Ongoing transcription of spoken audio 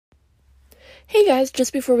Hey guys,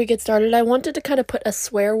 just before we get started, I wanted to kind of put a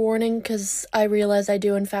swear warning because I realize I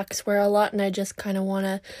do in fact swear a lot, and I just kind of want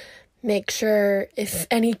to make sure if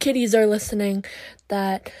any kiddies are listening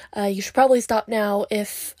that you should probably stop now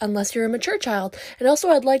unless you're a mature child. And also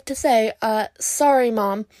I'd like to say, sorry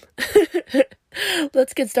mom.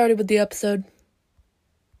 Let's get started with the episode.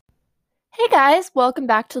 Hey guys, welcome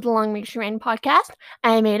back to the Long Makes You Rain podcast.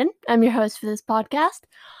 I am Aiden. I'm your host for this podcast.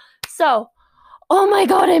 So, oh my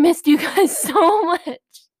god, I missed you guys so much.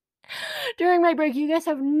 During my break, you guys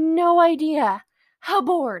have no idea how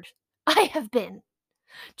bored I have been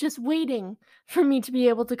just waiting for me to be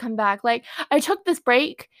able to come back. Like, I took this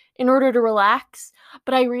break in order to relax,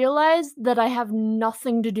 but I realized that I have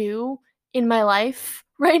nothing to do in my life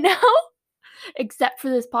right now except for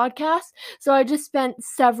this podcast. So I just spent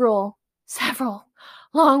several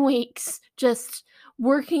long weeks just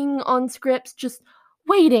working on scripts, just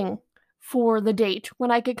waiting for the date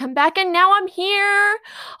when I could come back, and now I'm here.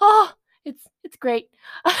 Oh, it's great.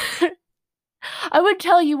 I would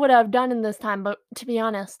tell you what I've done in this time, but to be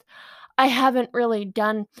honest, I haven't really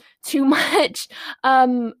done too much.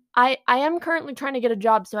 I am currently trying to get a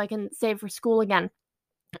job so I can save for school again.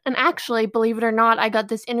 And actually, believe it or not, I got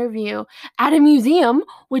this interview at a museum,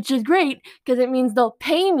 which is great because it means they'll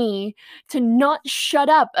pay me to not shut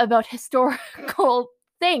up about historical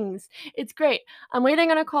things. It's great. I'm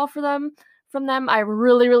waiting on a call from them. I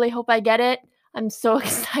really hope I get it. I'm so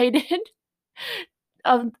excited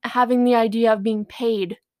of having the idea of being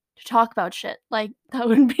paid to talk about shit. Like, that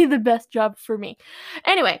would be the best job for me.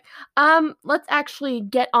 Anyway, let's actually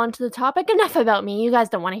get onto the topic. Enough about me. You guys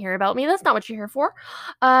don't want to hear about me. That's not what you're here for.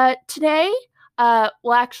 Today,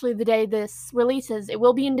 actually, the day this releases, it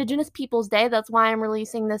will be Indigenous Peoples Day. That's why I'm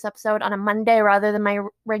releasing this episode on a Monday rather than my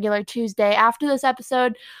regular Tuesday. After this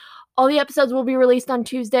episode, all the episodes will be released on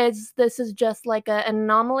Tuesdays. This is just like an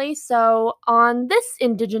anomaly. So on this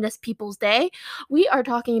Indigenous Peoples Day, we are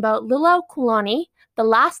talking about Liliuokalani, the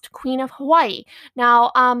last queen of Hawaii.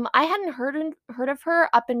 Now, I hadn't heard of her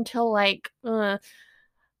up until I'd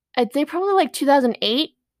say probably like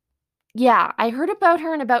 2008. Yeah, I heard about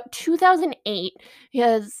her in about 2008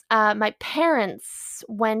 because my parents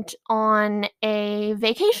went on a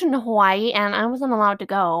vacation to Hawaii and I wasn't allowed to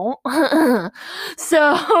go.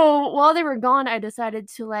 So while they were gone, I decided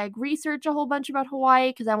to research a whole bunch about Hawaii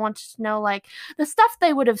because I wanted to know the stuff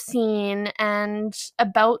they would have seen and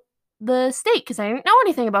about the state because I didn't know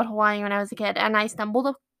anything about Hawaii when I was a kid, and I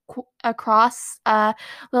stumbled across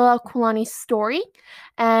Liliuokalani's story,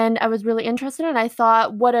 and I was really interested, and I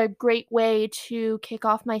thought, what a great way to kick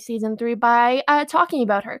off my season 3 by talking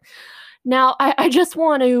about her. Now, I just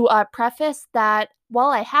want to preface that while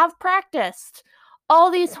I have practiced all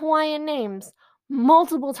these Hawaiian names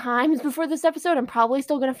multiple times before this episode, I'm probably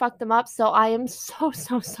still going to fuck them up, so I am so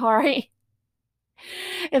sorry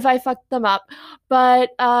if I fucked them up. But,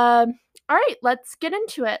 all right, let's get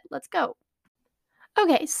into it. Let's go.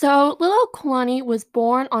 Okay, so Liliuokalani was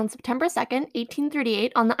born on September 2nd,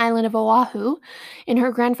 1838, on the island of Oahu in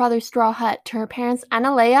her grandfather's straw hut to her parents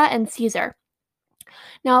Analea and Caesar.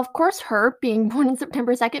 Now, of course, her being born on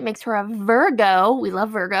September 2nd makes her a Virgo. We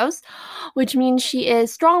love Virgos, which means she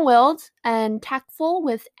is strong-willed and tactful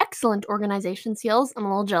with excellent organization skills. I'm a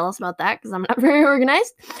little jealous about that because I'm not very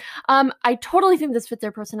organized. I totally think this fits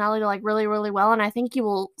her personality really well, and I think you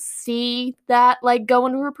will see that go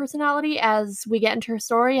into her personality as we get into her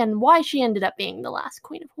story and why she ended up being the last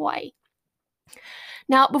queen of Hawaii.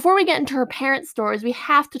 Now, before we get into her parents' stories, we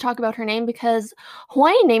have to talk about her name because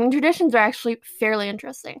Hawaiian naming traditions are actually fairly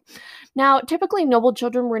interesting. Now, typically noble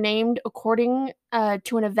children were named according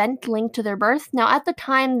to an event linked to their birth. Now, at the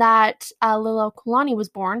time that Liliuokalani was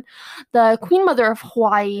born, the Queen Mother of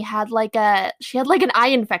Hawaii had an eye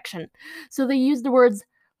infection. So they used the words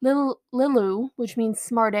Lilu, which means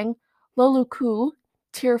smarting, Loluku,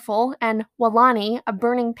 tearful, and Walani, a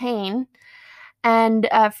burning pain. And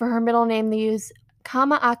for her middle name, they use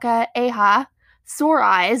Kama'aka Eha, sore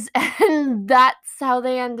eyes, and that's how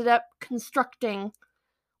they ended up constructing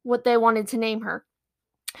what they wanted to name her.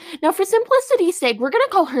 Now, for simplicity's sake, we're going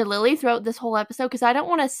to call her Lily throughout this whole episode because I don't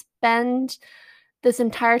want to spend this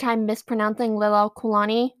entire time mispronouncing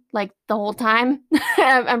Liliuokalani the whole time.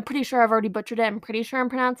 I'm pretty sure I've already butchered it. I'm pretty sure I'm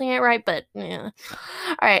pronouncing it right, but yeah.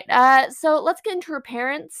 All right, so let's get into her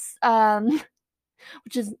parents.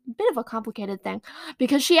 Which is a bit of a complicated thing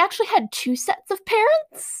because she actually had two sets of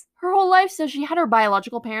parents her whole life. So she had her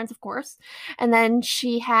biological parents, of course, and then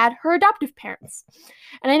she had her adoptive parents.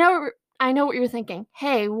 And I know what you're thinking.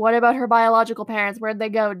 Hey, what about her biological parents? Where'd they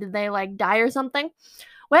go? Did they die or something?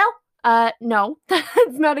 Well, No,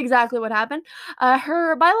 that's not exactly what happened.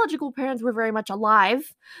 Her biological parents were very much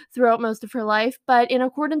alive throughout most of her life, but in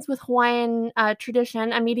accordance with Hawaiian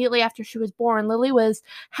tradition, immediately after she was born, Lily was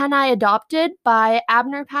Hanai adopted by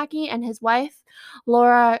Abner Paki and his wife,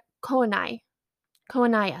 Laura Koanaya,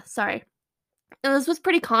 sorry. And this was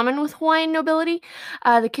pretty common with Hawaiian nobility.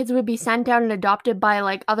 The kids would be sent out and adopted by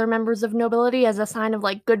like other members of nobility as a sign of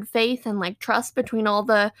like good faith and like trust between all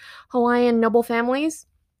the Hawaiian noble families.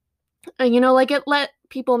 Like it let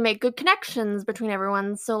people make good connections between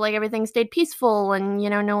everyone, so like everything stayed peaceful and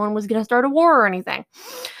no one was going to start a war or anything.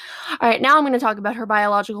 All right, now I'm going to talk about her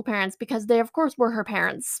biological parents because they of course were her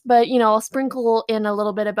parents, but I'll sprinkle in a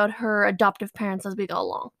little bit about her adoptive parents as we go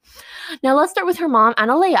along. Now let's start with her mom,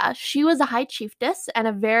 Analea. She was a high chiefess and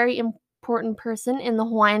a very important person in the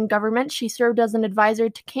Hawaiian government. She served as an advisor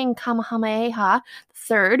to King Kamehameha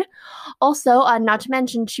III. Also, not to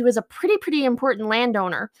mention, she was a pretty important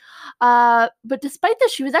landowner. But despite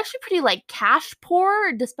this, she was actually pretty like cash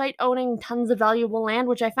poor, despite owning tons of valuable land,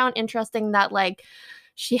 which I found interesting that like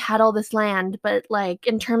she had all this land, but like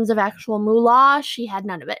in terms of actual moolah, she had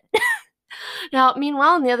none of it. Now, meanwhile,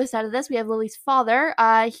 on the other side of this, we have Lily's father.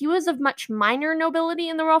 He was of much minor nobility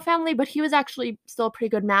in the royal family, but he was actually still a pretty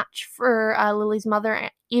good match for Lily's mother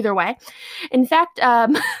either way. In fact,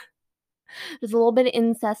 there's a little bit of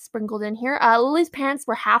incest sprinkled in here. Lily's parents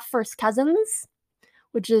were half first cousins,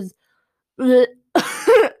 which is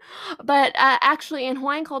but actually in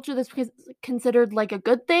Hawaiian culture this was considered like a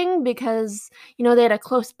good thing because they had a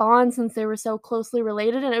close bond since they were so closely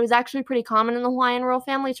related, and it was actually pretty common in the Hawaiian royal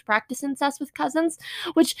family to practice incest with cousins,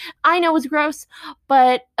 which I know was gross,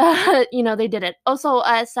 but they did it. Also,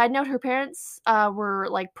 side note, her parents were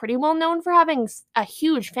like pretty well known for having a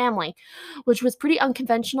huge family, which was pretty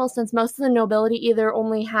unconventional since most of the nobility either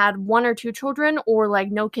only had one or two children or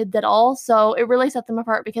like no kids at all. So it really set them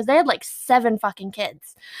apart because they had like 7 fucking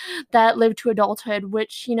kids that lived to adulthood,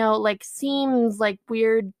 which like seems like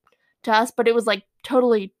weird to us, but it was like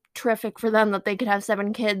totally terrific for them that they could have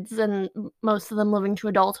 7 kids and most of them living to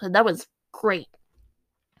adulthood. That was great.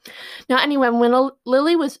 Now, anyway, when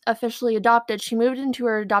Lily was officially adopted, she moved into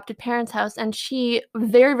her adopted parents' house, and she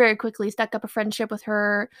very, very quickly stuck up a friendship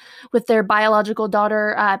with their biological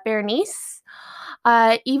daughter, Berenice.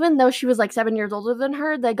 Even though she was like 7 years older than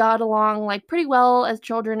her, they got along like pretty well as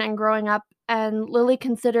children and growing up. And Lily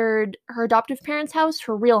considered her adoptive parents' house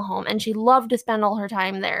her real home, and she loved to spend all her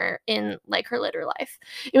time there in like her later life.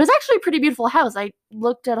 It was actually a pretty beautiful house. I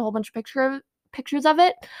looked at a whole bunch of pictures of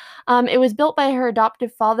it. It was built by her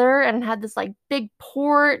adoptive father and had this like big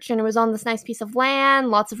porch, and it was on this nice piece of land,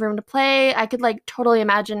 lots of room to play. I could like totally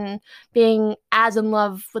imagine being as in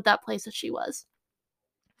love with that place as she was.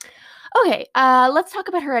 Okay, let's talk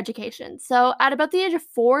about her education. So, at about the age of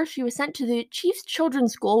 4, she was sent to the Chief's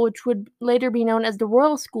Children's School, which would later be known as the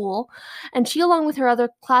Royal School, and she, along with her other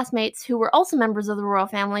classmates who were also members of the royal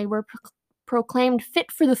family, were proclaimed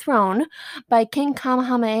fit for the throne by King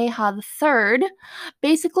Kamehameha III.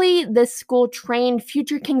 Basically, this school trained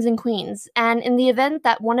future kings and queens, and in the event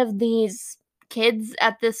that one of these kids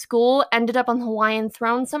at this school ended up on the Hawaiian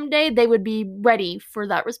throne someday, they would be ready for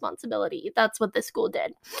that responsibility. That's what this school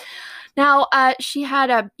did. Now, she had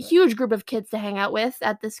a huge group of kids to hang out with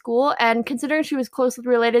at this school, and considering she was closely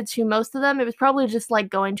related to most of them, it was probably just like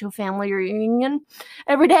going to a family reunion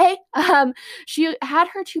every day. She had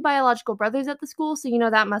her 2 biological brothers at the school, so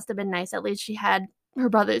that must have been nice. At least she had her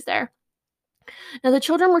brothers there. Now, the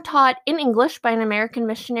children were taught in English by an American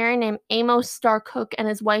missionary named Amos Starr Cook and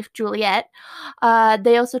his wife Juliet.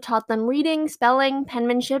 They also taught them reading, spelling,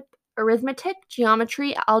 penmanship, arithmetic,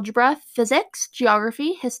 geometry, algebra, physics,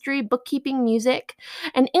 geography, history, bookkeeping, music,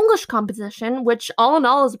 and English composition, which all in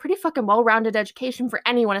all is a pretty fucking well-rounded education for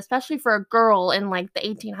anyone, especially for a girl in like the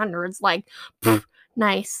 1800s. Like,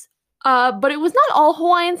 nice. But it was not all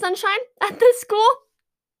Hawaiian sunshine at this school.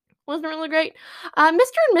 Wasn't really great.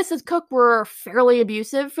 Mr. and Mrs. Cook were fairly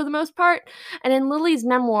abusive for the most part, and in Lily's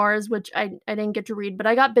memoirs, which I didn't get to read, but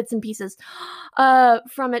I got bits and pieces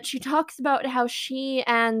from it, she talks about how she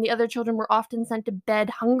and the other children were often sent to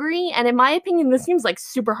bed hungry, and in my opinion, this seems like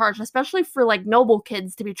super harsh, especially for like noble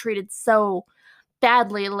kids to be treated so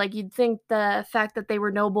badly. Like, you'd think the fact that they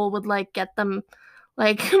were noble would like get them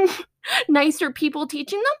like nicer people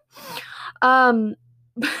teaching them.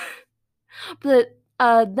 But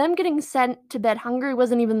them getting sent to bed hungry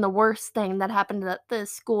wasn't even the worst thing that happened at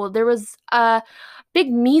this school. There was a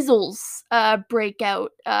big measles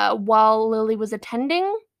breakout while Lily was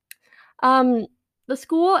attending. the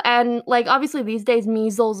school. And like obviously these days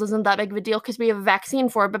measles isn't that big of a deal because we have a vaccine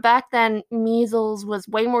for it, but back then measles was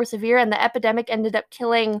way more severe, and the epidemic ended up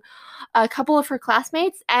killing a couple of her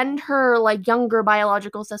classmates and her like younger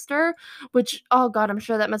biological sister, which, oh god, I'm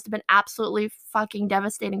sure that must have been absolutely fucking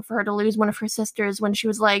devastating for her to lose one of her sisters when she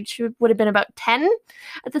was like, she would have been about 10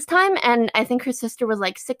 at this time, and I think her sister was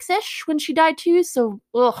like 6ish when she died too. So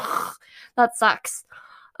ugh, that sucks.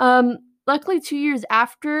 um Luckily, 2 years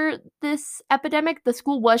after this epidemic, the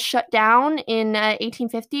school was shut down in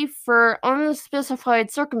 1850 for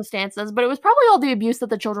unspecified circumstances, but it was probably all the abuse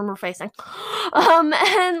that the children were facing.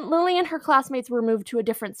 And Lily and her classmates were moved to a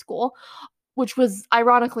different school, which was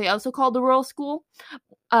ironically also called the Royal School,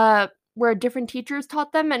 where different teachers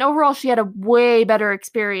taught them. And overall, she had a way better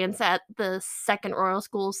experience at the second Royal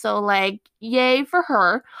School. So, like, yay for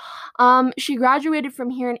her. She graduated from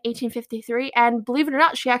here in 1853, and believe it or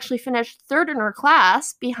not, she actually finished third in her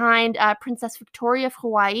class behind Princess Victoria of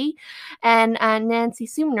Hawaii and Nancy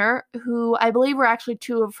Sumner, who I believe were actually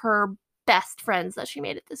two of her best friends that she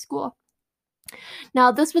made at this school.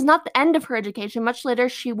 Now, this was not the end of her education. Much later,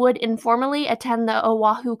 she would informally attend the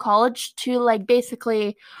Oahu College to, like,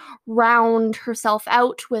 basically round herself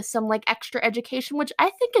out with some, like, extra education, which I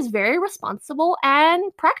think is very responsible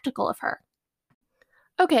and practical of her.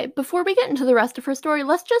 Okay, before we get into the rest of her story,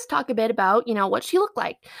 let's just talk a bit about, what she looked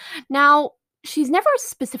like. Now, she's never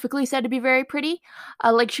specifically said to be very pretty.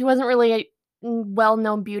 Like, she wasn't really a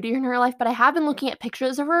well-known beauty in her life, but I have been looking at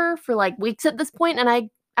pictures of her for, like, weeks at this point, and I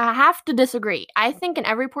have to disagree. I think in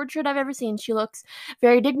every portrait I've ever seen, she looks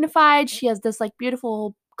very dignified. She has this, like,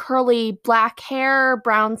 beautiful curly black hair,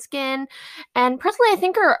 brown skin, and personally, I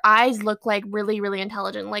think her eyes look, like, really, really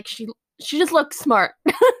intelligent. Like, she just looks smart.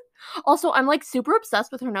 Also, I'm like super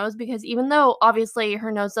obsessed with her nose because even though obviously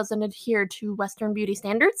her nose doesn't adhere to Western beauty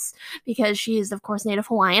standards because she's of course Native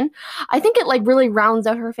Hawaiian, I think it like really rounds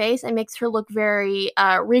out her face and makes her look very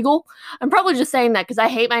regal. I'm probably just saying that because I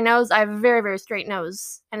hate my nose. I have a very, very straight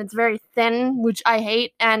nose and it's very thin, which I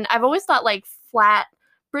hate. And I've always thought like flat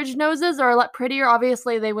bridge noses are a lot prettier.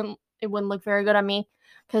 Obviously, it wouldn't look very good on me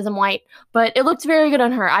because I'm white, but it looks very good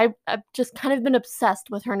on her. I've just kind of been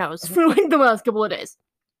obsessed with her nose for like the last couple of days.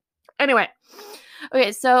 Anyway,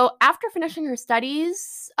 okay, so after finishing her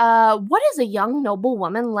studies, what is a young noble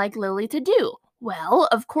woman like Lily to do? Well,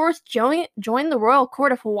 of course, join the royal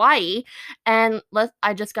court of Hawaii, and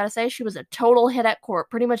I just gotta say, she was a total hit at court.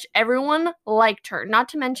 Pretty much everyone liked her, not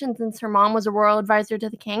to mention since her mom was a royal advisor to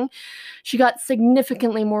the king, she got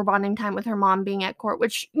significantly more bonding time with her mom being at court,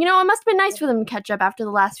 which, it must have been nice for them to catch up after the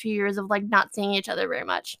last few years of, like, not seeing each other very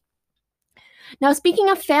much. Now, speaking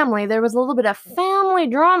of family, there was a little bit of family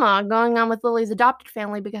drama going on with Lily's adopted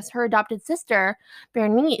family because her adopted sister,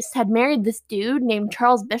 Bernice, had married this dude named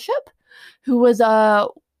Charles Bishop, who was a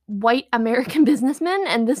white American businessman,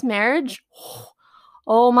 and this marriage,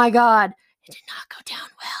 oh my god, it did not go down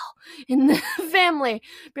well in the family.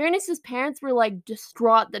 Bernice's parents were like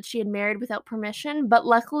distraught that she had married without permission, but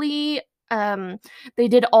luckily they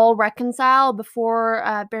did all reconcile before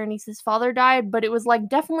Berenice's father died, but it was like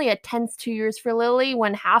definitely a tense 2 years for Lily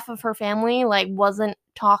when half of her family like wasn't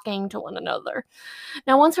talking to one another.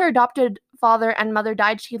 Now, once her adopted father and mother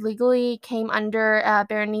died, she legally came under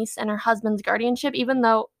Berenice and her husband's guardianship, even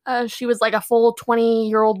though she was like a full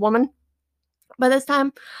 20-year-old woman by this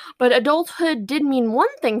time. But adulthood did mean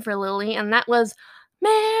one thing for Lily, and that was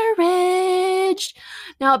marriage.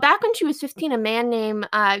 Now, back when she was 15, a man named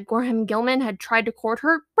Gorham Gilman had tried to court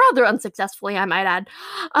her, rather unsuccessfully, I might add.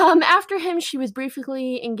 After him, she was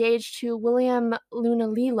briefly engaged to William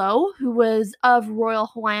Lunalilo, who was of royal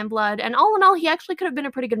Hawaiian blood, and all in all, he actually could have been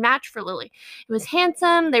a pretty good match for Lily. He was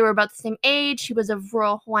handsome, they were about the same age, he was of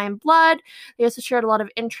royal Hawaiian blood, they also shared a lot of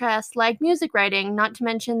interests like music writing, not to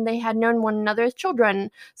mention they had known one another as children.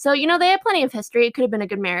 So, they had plenty of history, it could have been a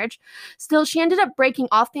good marriage. Still, she ended up breaking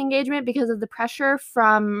off the engagement because of the pressure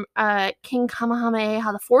from King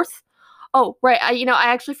Kamehameha IV. Oh, right.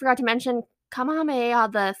 I actually forgot to mention Kamehameha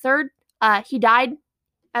the Third. He died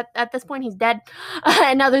at this point. He's dead,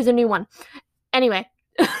 and now there's a new one. Anyway,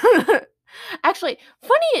 actually,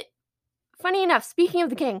 funny enough. Speaking of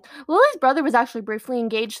the king, Lily's brother was actually briefly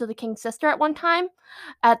engaged to the king's sister at one time.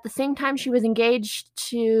 At the same time, she was engaged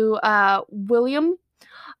to William.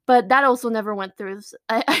 But that also never went through.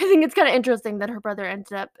 I think it's kind of interesting that her brother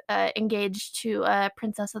ended up engaged to a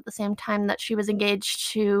princess at the same time that she was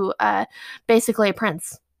engaged to basically a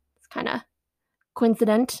prince. It's kind of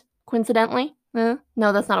coincidentally. No,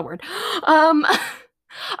 that's not a word.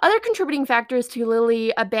 Other contributing factors to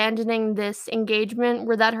Lily abandoning this engagement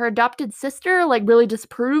were that her adopted sister like really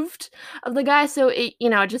disapproved of the guy, so it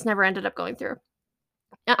just never ended up going through.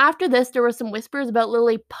 Now, after this, there were some whispers about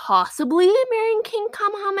Lily possibly marrying King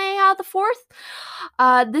Kamehameha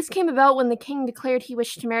IV. This came about when the king declared he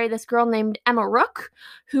wished to marry this girl named Emma Rook,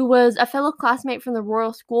 who was a fellow classmate from the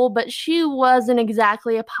royal school, but she wasn't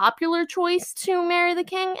exactly a popular choice to marry the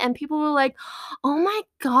king, and people were like, oh my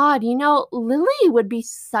god, Lily would be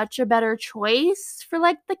such a better choice for,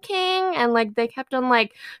 like, the king, and, like, they kept on,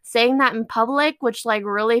 like, saying that in public, which, like,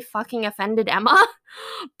 really fucking offended Emma.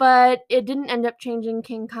 But it didn't end up changing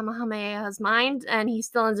King Kamehameha's mind, and he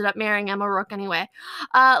still ended up marrying Emma Rook anyway.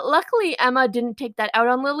 Luckily, Emma didn't take that out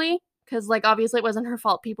on Lily, because, like, obviously it wasn't her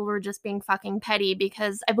fault. People were just being fucking petty,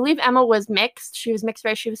 because I believe Emma was mixed. She was mixed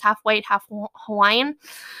race. She was half white, half Hawaiian.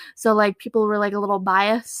 So, like, people were, like, a little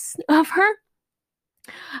biased of her.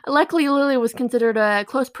 Luckily, Lily was considered a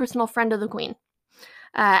close personal friend of the queen.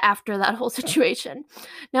 After that whole situation.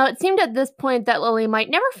 Now, it seemed at this point that Lily might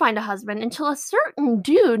never find a husband until a certain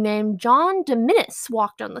dude named John Dominus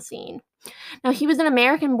walked on the scene. Now, he was an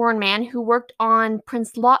American-born man who worked on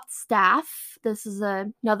Prince Lot's staff. This is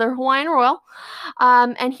another Hawaiian royal.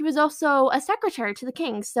 And he was also a secretary to the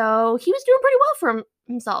king, so he was doing pretty well for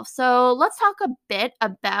himself. So let's talk a bit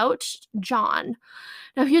about John.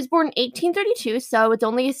 Now, he was born in 1832, so it's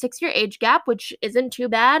only a 6-year age gap, which isn't too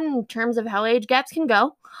bad in terms of how age gaps can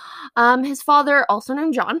go. His father, also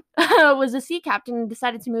named John, was a sea captain and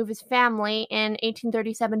decided to move his family in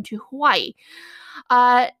 1837 to Hawaii.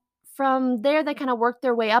 From there, they kind of worked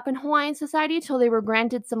their way up in Hawaiian society till they were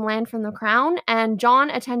granted some land from the crown, and John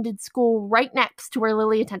attended school right next to where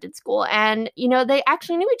Lily attended school. And, they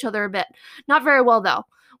actually knew each other a bit. Not very well, though,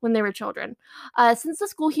 when they were children. Since the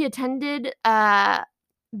school he attended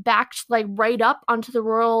backed, like, right up onto the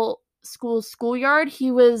royal school's schoolyard, he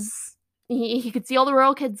could see all the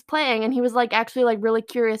royal kids playing, and he was, like, actually, like, really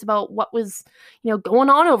curious about what was, going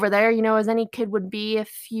on over there, as any kid would be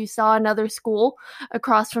if you saw another school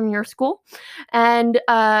across from your school. And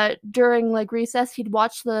during, like, recess, he'd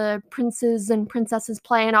watch the princes and princesses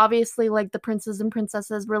play, and obviously, like, the princes and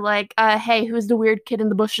princesses were like, hey, who's the weird kid in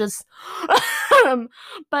the bushes?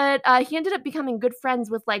 But he ended up becoming good friends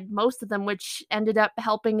with, like, most of them, which ended up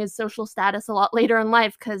helping his social status a lot later in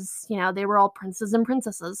life, because, they were all princes and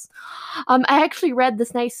princesses. I actually read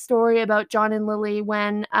this nice story about John and Lily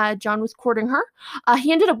when John was courting her.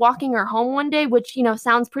 He ended up walking her home one day, which,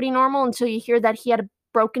 sounds pretty normal until you hear that he had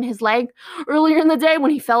broken his leg earlier in the day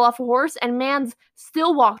when he fell off a horse, and Mans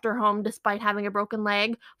still walked her home despite having a broken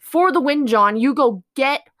leg. For the win, John. You go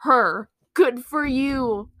get her. Good for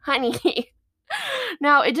you, honey.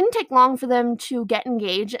 Now, it didn't take long for them to get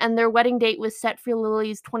engaged, and their wedding date was set for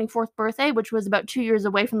Lily's 24th birthday, which was about 2 years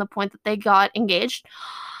away from the point that they got engaged.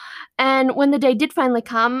 And when the day did finally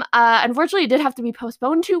come, unfortunately, it did have to be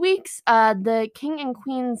postponed 2 weeks. The king and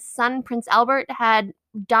queen's son, Prince Albert, had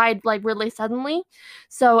died, like, really suddenly.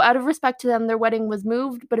 So out of respect to them, their wedding was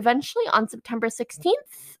moved. But eventually, on September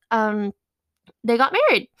 16th, they got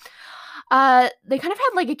married. They kind of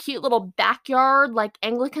had, like, a cute little backyard, like,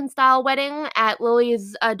 Anglican-style wedding at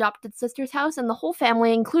Lily's adopted sister's house, and the whole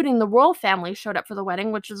family, including the royal family, showed up for the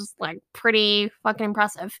wedding, which is, like, pretty fucking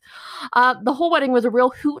impressive. The whole wedding was a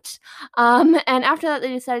real hoot, and after that,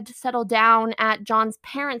 they decided to settle down at John's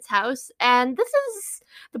parents' house, and this is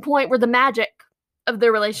the point where the magic of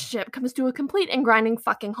their relationship comes to a complete and grinding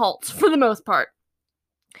fucking halt, for the most part.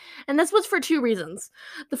 And this was for 2 reasons.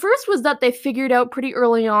 The first was that they figured out pretty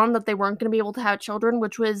early on that they weren't going to be able to have children,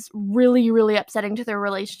 which was really, really upsetting to their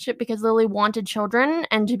relationship because Lily wanted children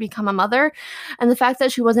and to become a mother. And the fact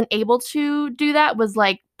that she wasn't able to do that was,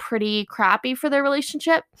 like, pretty crappy for their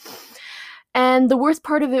relationship. And the worst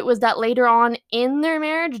part of it was that later on in their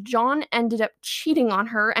marriage, John ended up cheating on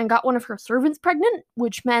her and got one of her servants pregnant,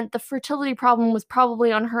 which meant the fertility problem was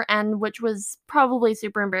probably on her end, which was probably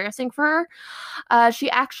super embarrassing for her. She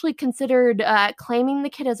actually considered claiming the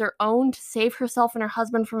kid as her own to save herself and her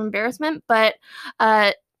husband from embarrassment, but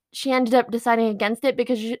she ended up deciding against it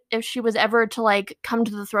because if she was ever to, like, come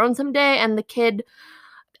to the throne someday and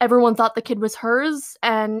everyone thought the kid was hers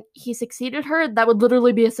and he succeeded her, that would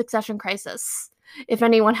literally be a succession crisis if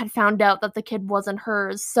anyone had found out that the kid wasn't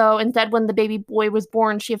hers. So instead, when the baby boy was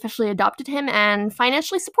born, she officially adopted him and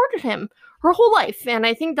financially supported him her whole life. And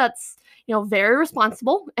I think that's, very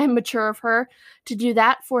responsible and mature of her to do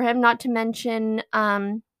that for him, not to mention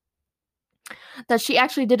that she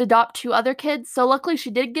actually did adopt 2 other kids. So luckily she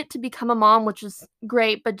did get to become a mom, which is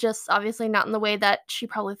great, but just obviously not in the way that she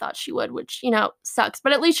probably thought she would, which, sucks.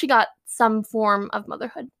 But at least she got some form of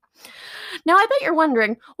motherhood. Now, I bet you're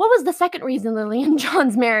wondering, what was the second reason Lily and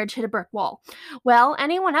John's marriage hit a brick wall? Well,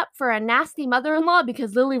 anyone up for a nasty mother-in-law?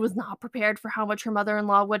 Because Lily was not prepared for how much her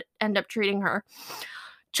mother-in-law would end up treating her.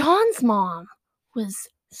 John's mom was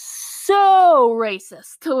so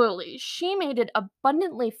racist to Lily. She made it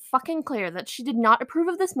abundantly fucking clear that she did not approve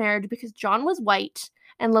of this marriage because John was white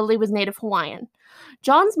and Lily was Native Hawaiian.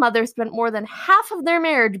 John's mother spent more than half of their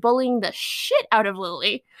marriage bullying the shit out of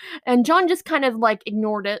Lily, and John just kind of like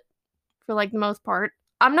ignored it for like the most part.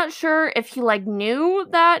 I'm not sure if he like knew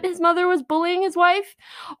that his mother was bullying his wife,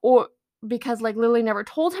 or because like Lily never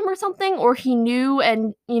told him or something, or he knew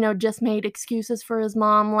and just made excuses for his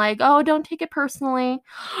mom, like, oh, don't take it personally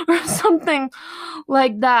or something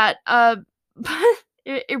like that. But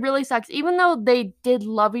it really sucks. Even though they did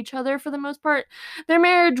love each other for the most part, their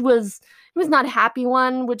marriage was not a happy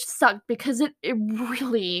one, which sucked because it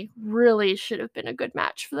really, really should have been a good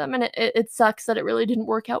match for them, and it sucks that it really didn't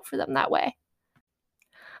work out for them that way.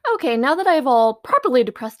 Okay, now that I've all properly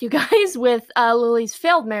depressed you guys with Lily's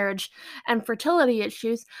failed marriage and fertility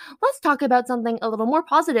issues, let's talk about something a little more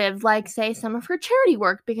positive, like, say, some of her charity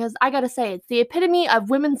work, because I gotta say, it's the epitome of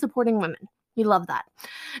women supporting women. We love that.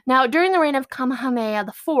 Now, during the reign of Kamehameha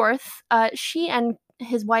IV, she and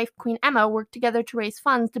his wife, Queen Emma, worked together to raise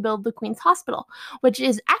funds to build the Queen's Hospital, which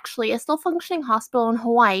is actually a still functioning hospital in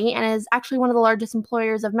Hawaii and is actually one of the largest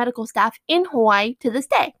employers of medical staff in Hawaii to this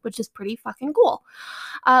day, which is pretty fucking cool.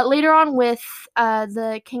 Later on, with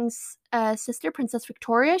the king's sister, Princess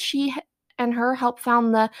Victoria, she and her helped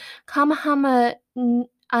found the Kamehameha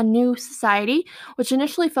Anu Society, which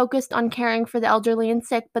initially focused on caring for the elderly and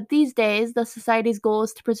sick, but these days the society's goal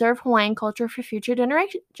is to preserve Hawaiian culture for future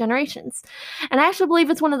generations. And I actually believe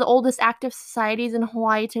it's one of the oldest active societies in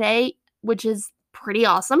Hawaii today, which is pretty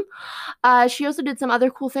awesome. She also did some other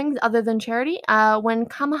cool things other than charity. When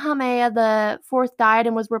Kamehameha the Fourth died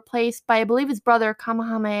and was replaced by, I believe, his brother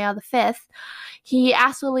Kamehameha the Fifth, he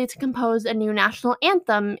asked Lily to compose a new national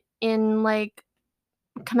anthem in like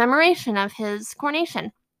commemoration of his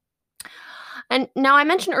coronation. And now I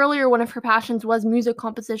mentioned earlier one of her passions was music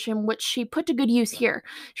composition, which she put to good use here.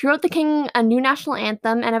 She wrote the king a new national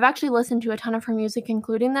anthem, and I've actually listened to a ton of her music,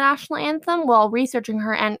 including the national anthem, while researching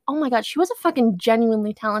her, and oh my god, she was a fucking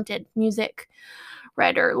genuinely talented music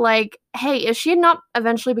writer. Like, hey, if she had not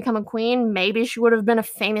eventually become a queen, maybe she would have been a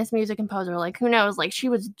famous music composer. Like, who knows? Like, she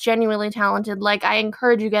was genuinely talented. Like, I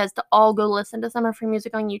encourage you guys to all go listen to some of her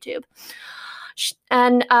music on YouTube.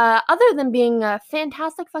 And other than being a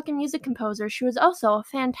fantastic fucking music composer, she was also a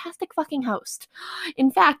fantastic fucking host. In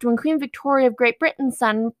fact, when Queen Victoria of Great Britain's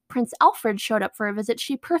son, Prince Alfred, showed up for a visit,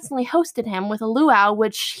 she personally hosted him with a luau,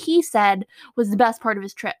 which he said was the best part of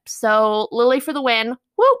his trip. So, Lily for the win.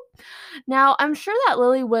 Woo! Now, I'm sure that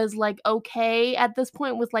Lily was, like, okay at this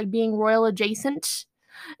point with, like, being royal adjacent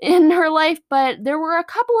in her life, but there were a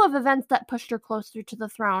couple of events that pushed her closer to the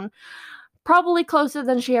throne. Probably closer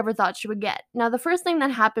than she ever thought she would get. Now, the first thing that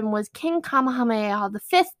happened was King Kamehameha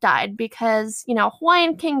V died because,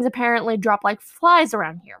 Hawaiian kings apparently drop like flies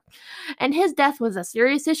around here. And his death was a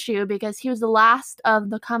serious issue because he was the last of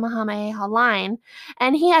the Kamehameha line,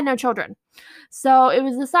 and he had no children. So it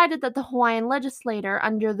was decided that the Hawaiian legislature,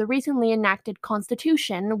 under the recently enacted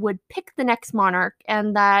constitution, would pick the next monarch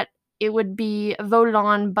and that it would be voted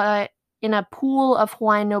on in a pool of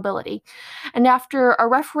Hawaiian nobility. And after a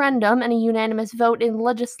referendum and a unanimous vote in the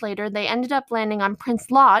legislature, they ended up landing on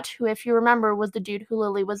Prince Lot, who, if you remember, was the dude who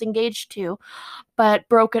Lily was engaged to, but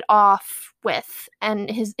broke it off with. And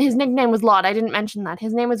his nickname was Lot. I didn't mention that.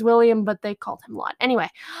 His name was William, but they called him Lot. Anyway,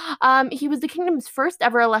 he was the kingdom's first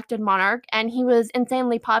ever elected monarch, and he was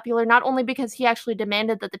insanely popular, not only because he actually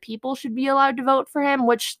demanded that the people should be allowed to vote for him,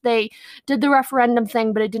 which they did the referendum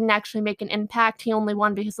thing, but it didn't actually make an impact. He only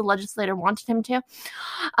won because the legislator wanted him to.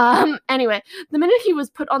 Anyway, the minute he was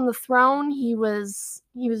put on the throne, he was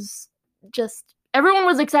just, everyone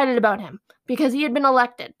was excited about him because he had been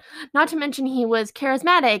elected. Not to mention he was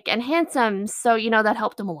charismatic and handsome, so, that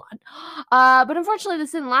helped him a lot. But unfortunately,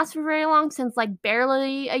 this didn't last for very long, since, like,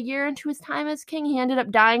 barely a year into his time as king, he ended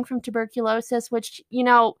up dying from tuberculosis, which,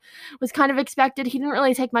 was kind of expected. He didn't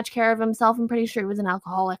really take much care of himself. I'm pretty sure he was an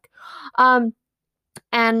alcoholic.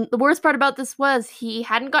 And the worst part about this was he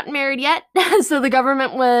hadn't gotten married yet, so the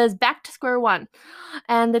government was back to square one,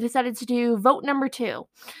 and they decided to do vote number 2.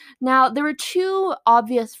 Now, there were 2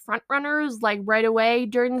 obvious frontrunners, like, right away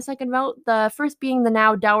during the second vote, the first being the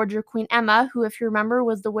now Dowager Queen Emma, who, if you remember,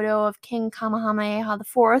 was the widow of King Kamehameha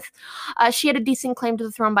IV. She had a decent claim to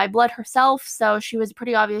the throne by blood herself, so she was a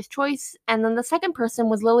pretty obvious choice. And then the second person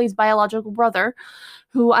was Lily's biological brother,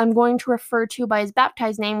 who I'm going to refer to by his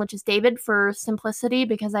baptized name, which is David, for simplicity,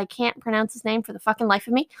 because I can't pronounce his name for the fucking life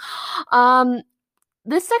of me.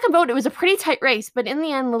 This second vote, it was a pretty tight race, but in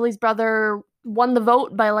the end, Lily's brother won the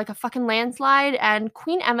vote by like a fucking landslide, and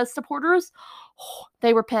Queen Emma's supporters,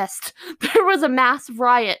 They were pissed. There was a massive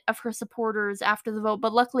riot of her supporters after the vote,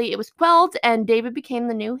 but luckily it was quelled, and David became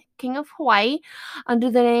the new king of Hawaii under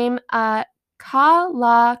the name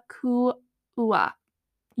Kalakua.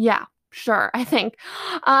 Yeah, sure, I think.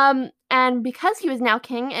 And because he was now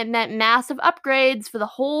king, it meant massive upgrades for the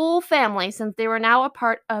whole family since they were now a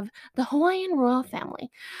part of the Hawaiian royal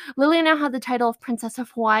family. Lily now had the title of Princess of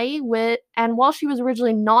Hawaii, and while she was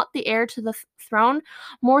originally not the heir to the throne,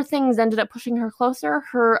 more things ended up pushing her closer.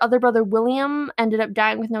 Her other brother, William, ended up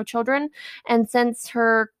dying with no children, and since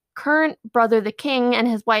her current brother, the king, and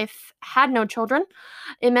his wife had no children,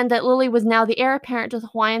 it meant that Lily was now the heir apparent to the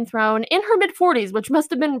Hawaiian throne in her mid-40s, which must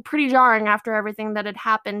have been pretty jarring after everything that had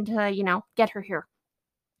happened to, get her here.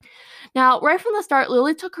 Now, right from the start,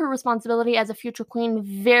 Lily took her responsibility as a future queen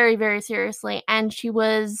very, very seriously, and she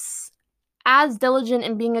was as diligent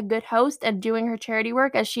in being a good host and doing her charity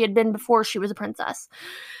work as she had been before she was a princess.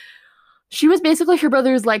 She was basically her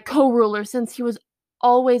brother's co-ruler, since he was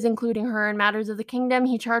always including her in matters of the kingdom.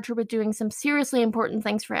 He charged her with doing some seriously important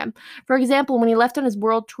things for him. For example, when he left on his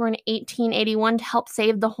world tour in 1881 to help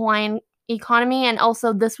save the Hawaiian economy, and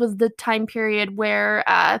also this was the time period where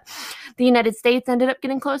the United States ended up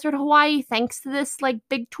getting closer to Hawaii thanks to this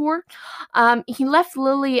big tour. He left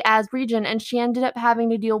Lily as regent, and she ended up having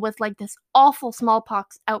to deal with this awful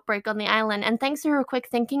smallpox outbreak on the island. And thanks to her quick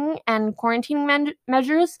thinking and quarantining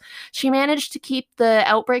measures, she managed to keep the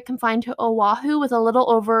outbreak confined to Oahu, with a little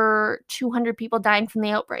over 200 people dying from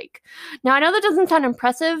the outbreak. Now, I know that doesn't sound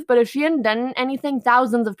impressive, but if she hadn't done anything,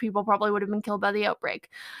 thousands of people probably would have been killed by the outbreak.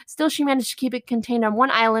 Still, she managed to keep it contained on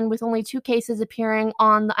one island, with only 2 cases appearing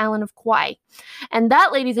on the island of Kauai. And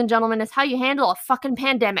that, ladies and gentlemen, is how you handle a fucking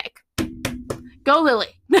pandemic. Go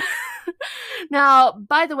Lily. Now,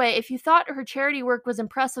 by the way, if you thought her charity work was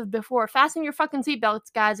impressive before, fasten your fucking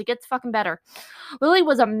seatbelts, guys. It gets fucking better. Lily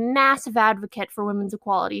was a massive advocate for women's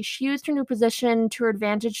equality. She used her new position to her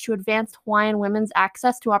advantage to advance Hawaiian women's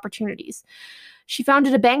access to opportunities. She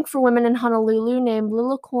founded a bank for women in Honolulu named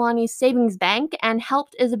Liliuokalani Savings Bank, and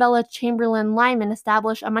helped Isabella Chamberlain Lyman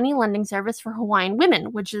establish a money lending service for Hawaiian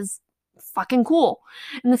women, which is fucking cool.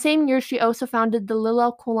 In the same year, she also founded the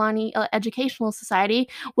Liliuokalani Educational Society,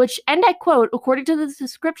 which, and I quote, according to the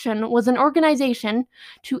description, was an organization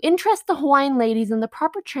to interest the Hawaiian ladies in the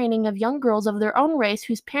proper training of young girls of their own race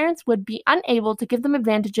whose parents would be unable to give them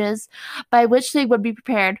advantages by which they would be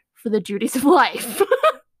prepared for the duties of life.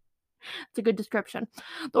 It's a good description.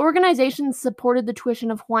 The organization supported the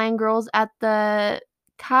tuition of Hawaiian girls at the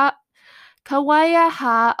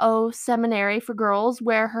Kawaiahao Seminary for Girls,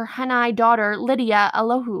 where her Hanai daughter, Lydia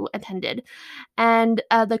Alohu, attended, and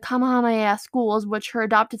the Kamehameha schools, which her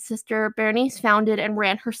adopted sister, Bernice, founded and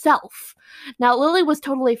ran herself. Now, Lily was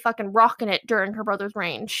totally fucking rocking it during her brother's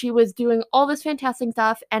reign. She was doing all this fantastic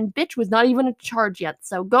stuff, and bitch was not even in charge yet,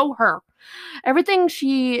 so go her. Everything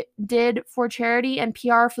she did for charity and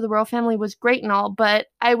PR for the royal family was great and all, but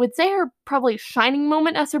I would say her probably shining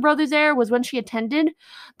moment as her brother's heir was when she attended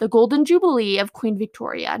the Golden Jubilee of Queen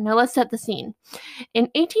Victoria. Now let's set the scene.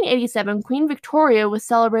 In 1887, Queen Victoria was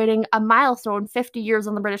celebrating a milestone, 50 years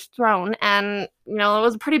on the British throne, and it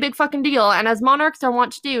was a pretty big fucking deal. And as monarchs are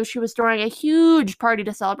wont to do, she was throwing a huge party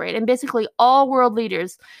to celebrate, and basically all world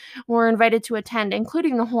leaders were invited to attend,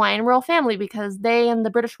 including the Hawaiian royal family, because they and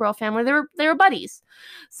the British royal family, they were buddies.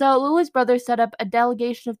 So Lily's brother set up a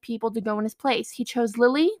delegation of people to go in his place. He chose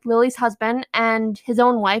Lily's husband, and his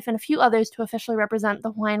own wife, and a few others to officially represent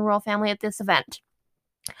the Hawaiian royal family at this event.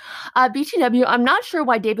 BTW, I'm not sure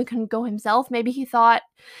why David couldn't go himself. Maybe he thought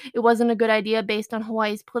it wasn't a good idea based on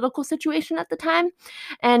Hawaii's political situation at the time.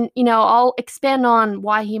 And, I'll expand on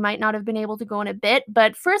why he might not have been able to go in a bit.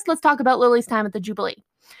 But first, let's talk about Lily's time at the Jubilee.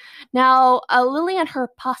 Now, Lily and her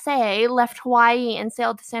passe left Hawaii and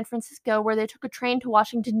sailed to San Francisco, where they took a train to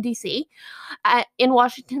Washington, D.C. In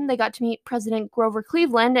Washington, they got to meet President Grover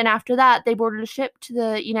Cleveland, and after that, they boarded a ship to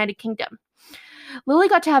the United Kingdom. Lily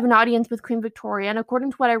got to have an audience with Queen Victoria, and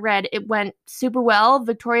according to what I read, it went super well.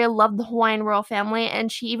 Victoria loved the Hawaiian royal family,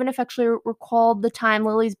 and she even affectionately recalled the time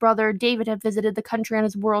Lily's brother David had visited the country on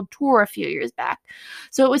his world tour a few years back.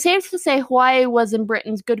 So it was safe to say Hawaii was in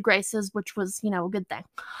Britain's good graces, which was, a good thing.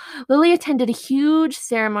 Lily attended a huge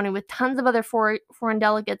ceremony with tons of other foreign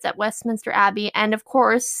delegates at Westminster Abbey, and of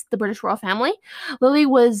course, the British royal family. Lily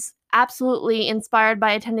was absolutely inspired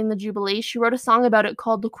by attending the Jubilee. She wrote a song about it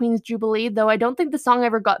called The Queen's Jubilee, though I don't think the song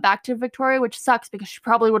ever got back to Victoria, which sucks because she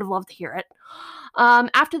probably would have loved to hear it.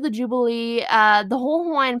 After the Jubilee, the whole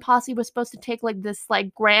Hawaiian posse was supposed to take this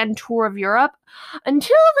grand tour of Europe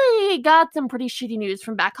until they got some pretty shitty news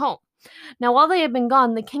from back home. Now, while they had been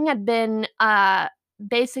gone, the king had been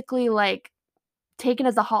basically taken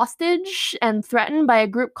as a hostage and threatened by a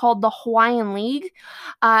group called the Hawaiian League,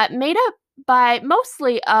 made up by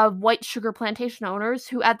mostly of white sugar plantation owners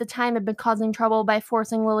who at the time had been causing trouble by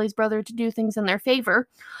forcing Lily's brother to do things in their favor.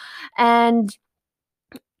 And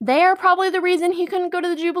they are probably the reason he couldn't go to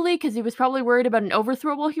the Jubilee, because he was probably worried about an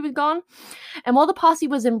overthrow while he was gone. And while the posse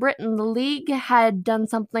was in Britain, the League had done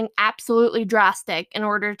something absolutely drastic in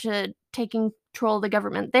order to take control of the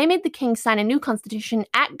government. They made the king sign a new constitution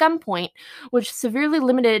at gunpoint, which severely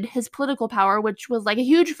limited his political power, which was like a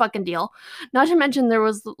huge fucking deal. Not to mention there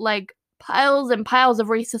was like piles and piles of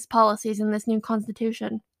racist policies in this new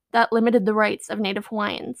constitution that limited the rights of Native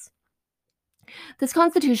Hawaiians. This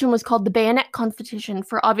constitution was called the Bayonet Constitution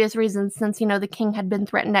for obvious reasons, since, the king had been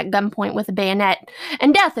threatened at gunpoint with a bayonet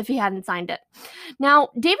and death if he hadn't signed it. Now,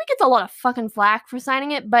 David gets a lot of fucking flack for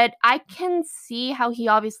signing it, but I can see how he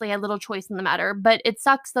obviously had little choice in the matter, but it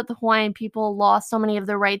sucks that the Hawaiian people lost so many of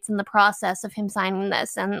their rights in the process of him signing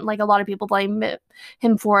this, and like a lot of people blame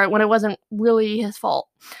him for it when it wasn't really his fault.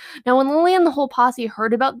 Now, when Lily and the whole posse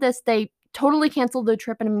heard about this, they totally canceled the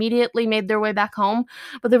trip and immediately made their way back home,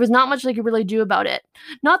 but there was not much they could really do about it.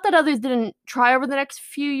 Not that others didn't try over the next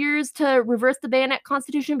few years to reverse the Bayonet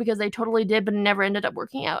Constitution, because they totally did, but it never ended up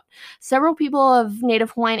working out. Several people of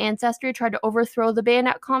Native Hawaiian ancestry tried to overthrow the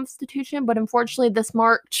Bayonet Constitution, but unfortunately this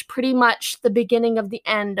marked pretty much the beginning of the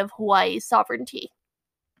end of Hawaii's sovereignty.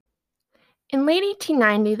 In late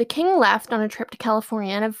 1890, the king left on a trip to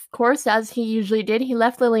California, and of course, as he usually did, he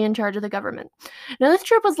left Lily in charge of the government. Now, this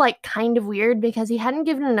trip was kind of weird because he hadn't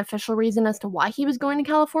given an official reason as to why he was going to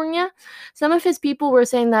California. Some of his people were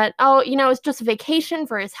saying that, it's just a vacation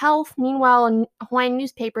for his health. Meanwhile, Hawaiian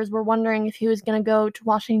newspapers were wondering if he was going to go to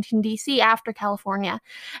Washington, D.C. after California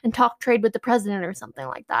and talk trade with the president or something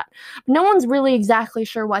like that. But no one's really exactly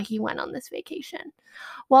sure why he went on this vacation.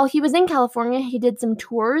 While he was in California, he did some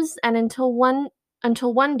tours, and until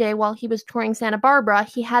one day while he was touring Santa Barbara,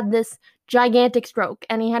 he had this gigantic stroke,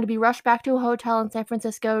 and he had to be rushed back to a hotel in San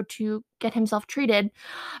Francisco to get himself treated.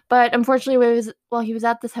 But unfortunately, while he was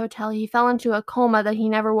at this hotel, he fell into a coma that he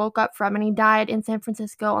never woke up from, and he died in San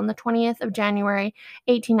Francisco on the 20th of January,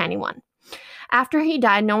 1891. After he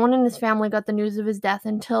died, no one in his family got the news of his death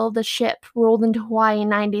until the ship rolled into Hawaii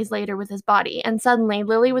 9 days later with his body, and suddenly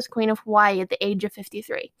Lily was Queen of Hawaii at the age of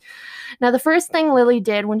 53. Now, the first thing Lily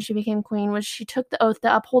did when she became queen was she took the oath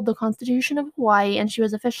to uphold the Constitution of Hawaii, and she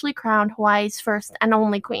was officially crowned Hawaii's first and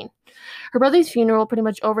only queen. Her brother's funeral pretty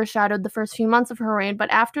much overshadowed the first few months of her reign, but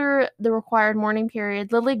after the required mourning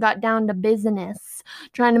period, Lily got down to business,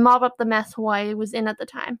 trying to mop up the mess Hawaii was in at the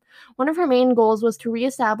time. One of her main goals was to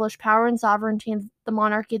reestablish power and sovereignty in the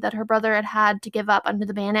monarchy that her brother had had to give up under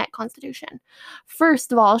the Bayonet Constitution.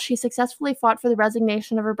 First of all, she successfully fought for the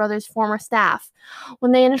resignation of her brother's former staff.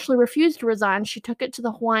 When they initially refused to resign, she took it to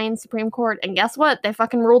the Hawaiian Supreme Court, and guess what? They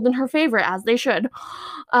fucking ruled in her favor, as they should.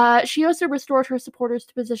 She also restored her supporters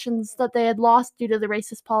to positions that they had lost due to the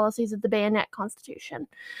racist policies of the Bayonet Constitution.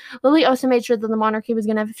 Lily also made sure that the monarchy was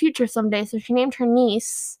going to have a future someday, so she named her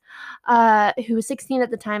niece, who was 16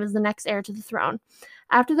 at the time, as the next heir to the throne.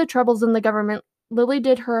 After the troubles in the government, Lily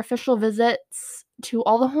did her official visits to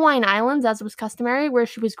all the Hawaiian Islands, as was customary, where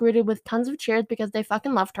she was greeted with tons of cheers because they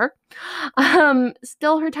fucking loved her.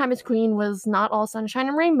 Still, her time as queen was not all sunshine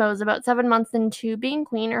and rainbows. About 7 months into being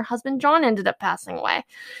queen, her husband John ended up passing away.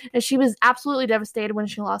 And she was absolutely devastated when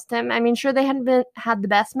she lost him. I mean, sure, they hadn't had the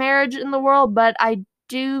best marriage in the world, but I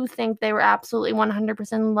do think they were absolutely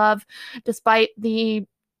 100% in love, despite the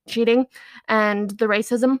cheating and the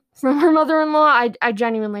racism from her mother-in-law. I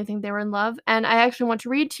genuinely think they were in love, and I actually want to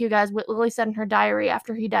read to you guys what Lily said in her diary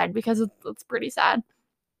after he died, because it's pretty sad.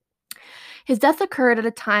 His death occurred at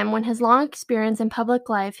a time when his long experience in public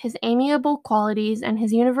life, his amiable qualities, and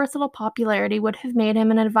his universal popularity would have made him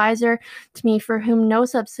an advisor to me for whom no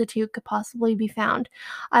substitute could possibly be found.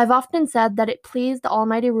 I have often said that it pleased the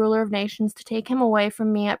almighty ruler of nations to take him away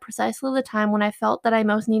from me at precisely the time when I felt that I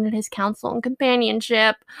most needed his counsel and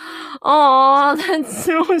companionship. Aw, that's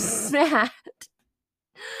so sad.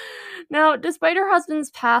 Now, despite her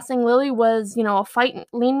husband's passing, Lily was, a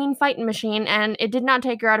lean, mean fighting machine, and it did not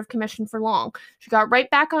take her out of commission for long. She got right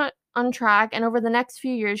back on track, and over the next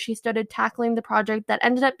few years, she started tackling the project that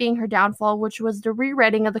ended up being her downfall, which was the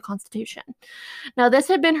rewriting of the Constitution. Now, this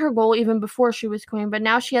had been her goal even before she was queen, but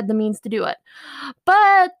now she had the means to do it.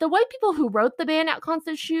 But the white people who wrote the Bayonet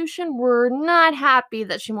Constitution were not happy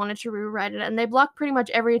that she wanted to rewrite it, and they blocked pretty much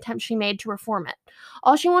every attempt she made to reform it.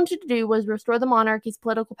 All she wanted to do was restore the monarchy's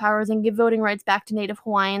political powers and give voting rights back to Native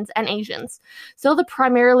Hawaiians and Asians. So the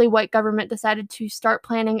primarily white government decided to start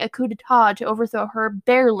planning a coup d'etat to overthrow her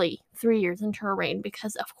barely 3 years into her reign,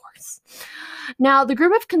 because of course. Now, the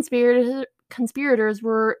group of conspirators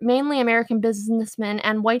were mainly American businessmen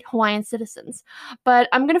and white Hawaiian citizens. But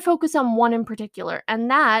I'm going to focus on one in particular,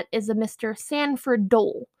 and that is a Mr. Sanford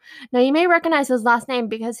Dole. Now, you may recognize his last name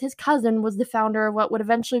because his cousin was the founder of what would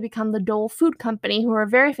eventually become the Dole Food Company, who are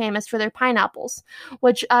very famous for their pineapples,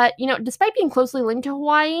 which, despite being closely linked to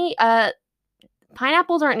Hawaii,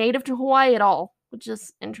 pineapples aren't native to Hawaii at all, which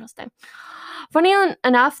is interesting. Funny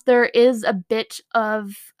enough, there is a bit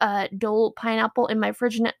of Dole pineapple in my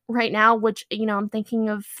fridge right now, which, I'm thinking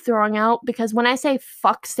of throwing out, because when I say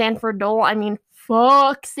fuck Sanford Dole, I mean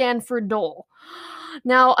fuck Sanford Dole.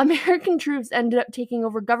 Now, American troops ended up taking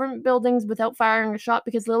over government buildings without firing a shot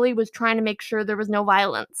because Lily was trying to make sure there was no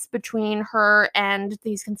violence between her and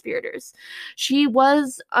these conspirators. She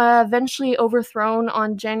was eventually overthrown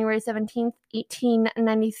on January 17th,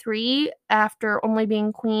 1893, after only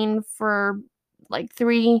being queen for like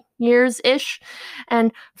 3 years-ish,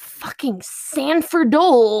 and fucking Sanford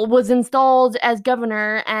Dole was installed as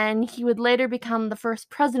governor, and he would later become the first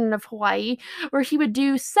president of Hawaii, where he would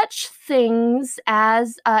do such things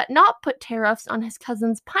as not put tariffs on his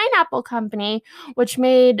cousin's pineapple company, which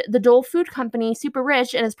made the Dole Food Company super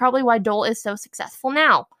rich, and is probably why Dole is so successful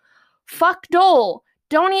now. Fuck Dole!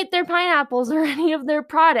 Don't eat their pineapples or any of their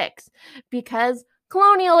products, because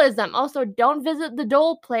colonialism. Also, don't visit the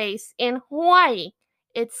Dole place in Hawaii.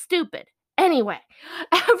 It's stupid. Anyway,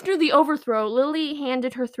 after the overthrow, Lily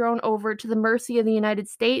handed her throne over to the mercy of the United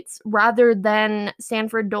States rather than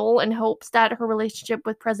Sanford Dole, in hopes that her relationship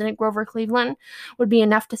with President Grover Cleveland would be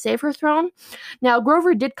enough to save her throne. Now,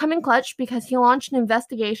 Grover did come in clutch because he launched an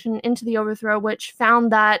investigation into the overthrow, which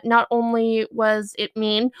found that not only was it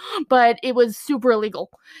mean, but it was super illegal.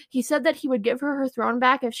 He said that he would give her throne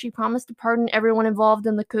back if she promised to pardon everyone involved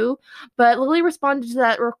in the coup, but Lily responded to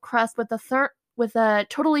that request with a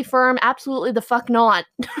totally firm, absolutely the fuck not.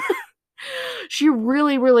 She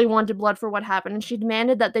really, really wanted blood for what happened, and she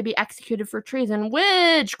demanded that they be executed for treason,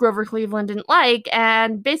 which Grover Cleveland didn't like,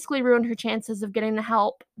 and basically ruined her chances of getting the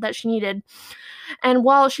help that she needed. And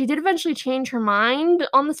while she did eventually change her mind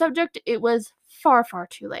on the subject, it was far, far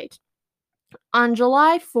too late. On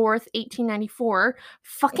July 4th, 1894,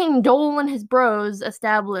 fucking Dole and his bros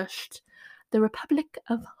established the Republic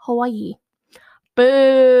of Hawaii.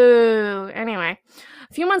 Boo! Anyway,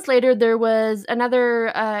 a few months later, there was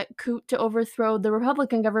another coup to overthrow the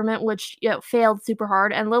Republican government, which failed super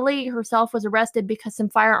hard, and Lily herself was arrested because some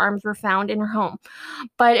firearms were found in her home.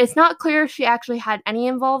 But it's not clear if she actually had any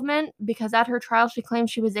involvement, because at her trial, she claimed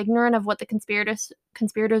she was ignorant of what the conspirators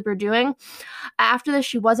were doing. After this,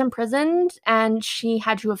 she was imprisoned, and she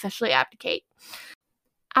had to officially abdicate.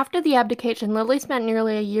 After the abdication, Lily spent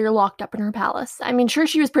nearly a year locked up in her palace. I mean, sure,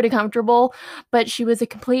 she was pretty comfortable, but she was a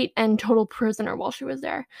complete and total prisoner while she was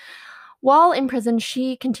there. While in prison,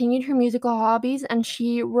 she continued her musical hobbies, and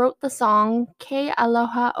she wrote the song Ke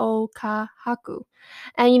Aloha o Ka Haku.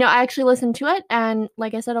 And, I actually listened to it, and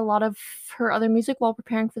like I said, a lot of her other music while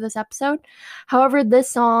preparing for this episode. However,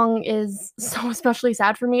 this song is so especially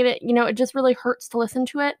sad for me that, it just really hurts to listen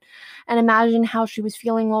to it and imagine how she was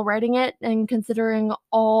feeling while writing it, and considering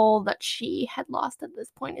all that she had lost at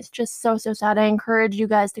this point. It's just so, so sad. I encourage you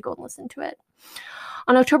guys to go and listen to it.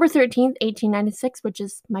 On October 13th, 1896, which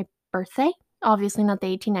is my birthday, obviously not the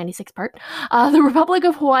 1896 part, the Republic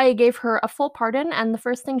of Hawaii gave her a full pardon, and the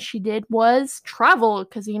first thing she did was travel,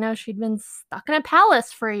 because, she'd been stuck in a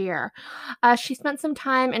palace for a year. She spent some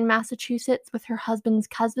time in Massachusetts with her husband's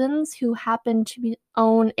cousins, who happened to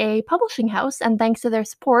own a publishing house, and thanks to their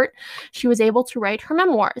support, she was able to write her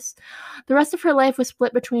memoirs. The rest of her life was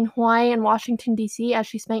split between Hawaii and Washington, D.C., as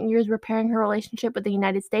she spent years repairing her relationship with the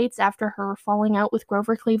United States after her falling out with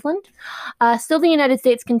Grover Cleveland. Still, the United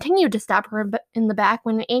States continued to stab her in the back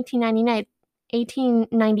when in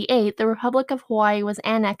 1898, the Republic of Hawaii was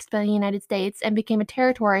annexed by the United States and became a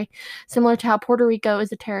territory, similar to how Puerto Rico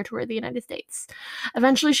is a territory of the United States.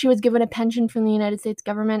 Eventually, she was given a pension from the United States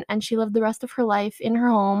government, and she lived the rest of her life in her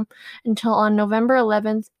home until on November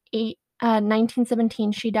 11th,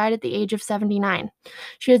 1917, she died at the age of 79.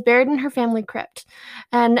 She was buried in her family crypt.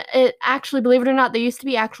 And it actually, believe it or not, there used to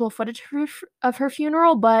be actual footage of her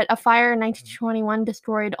funeral, but a fire in 1921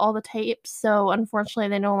 destroyed all the tapes, so unfortunately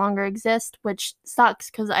they no longer exist, which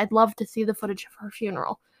sucks because I'd love to see the footage of her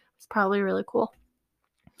funeral. It's probably really cool.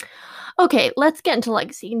 Okay, let's get into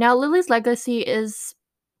legacy. Now, Lily's legacy is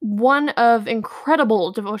one of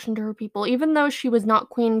incredible devotion to her people. Even though she was not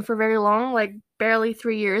queen for very long, like barely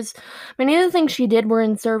 3 years. Many of the things she did were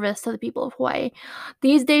in service to the people of Hawaii.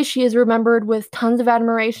 These days, she is remembered with tons of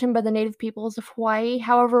admiration by the native peoples of Hawaii.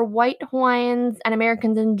 However, white Hawaiians and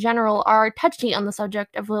Americans in general are touchy on the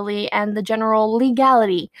subject of Lily and the general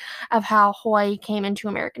legality of how Hawaii came into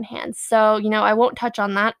American hands. So, I won't touch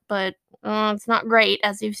on that, but it's not great,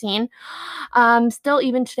 as you've seen. Still,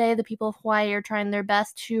 even today, the people of Hawaii are trying their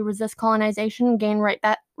best to resist colonization and gain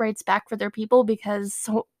rights back for their people because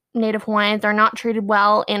Native Hawaiians are not treated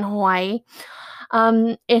well in Hawaii.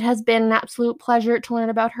 It has been an absolute pleasure to learn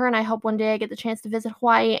about her, and I hope one day I get the chance to visit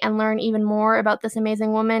Hawaii and learn even more about this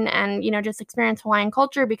amazing woman and, just experience Hawaiian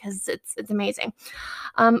culture because it's amazing.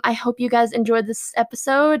 I hope you guys enjoyed this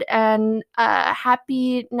episode, and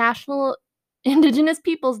happy National Indigenous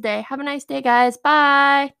Peoples Day. Have a nice day, guys.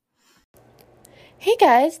 Bye. Hey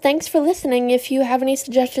guys, thanks for listening. If you have any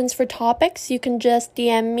suggestions for topics, you can just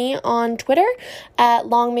DM me on Twitter at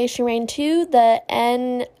LongMaySheRain2. The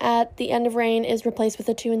N at the end of rain is replaced with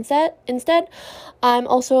a 2 instead. I'm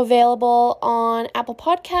also available on Apple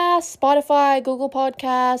Podcasts, Spotify, Google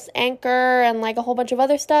Podcasts, Anchor, and a whole bunch of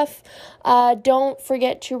other stuff. Don't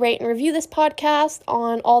forget to rate and review this podcast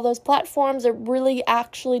on all those platforms. It really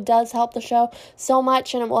actually does help the show so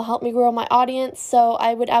much, and it will help me grow my audience, so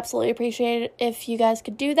I would absolutely appreciate it if you guys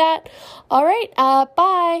could do that. All right,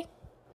 bye.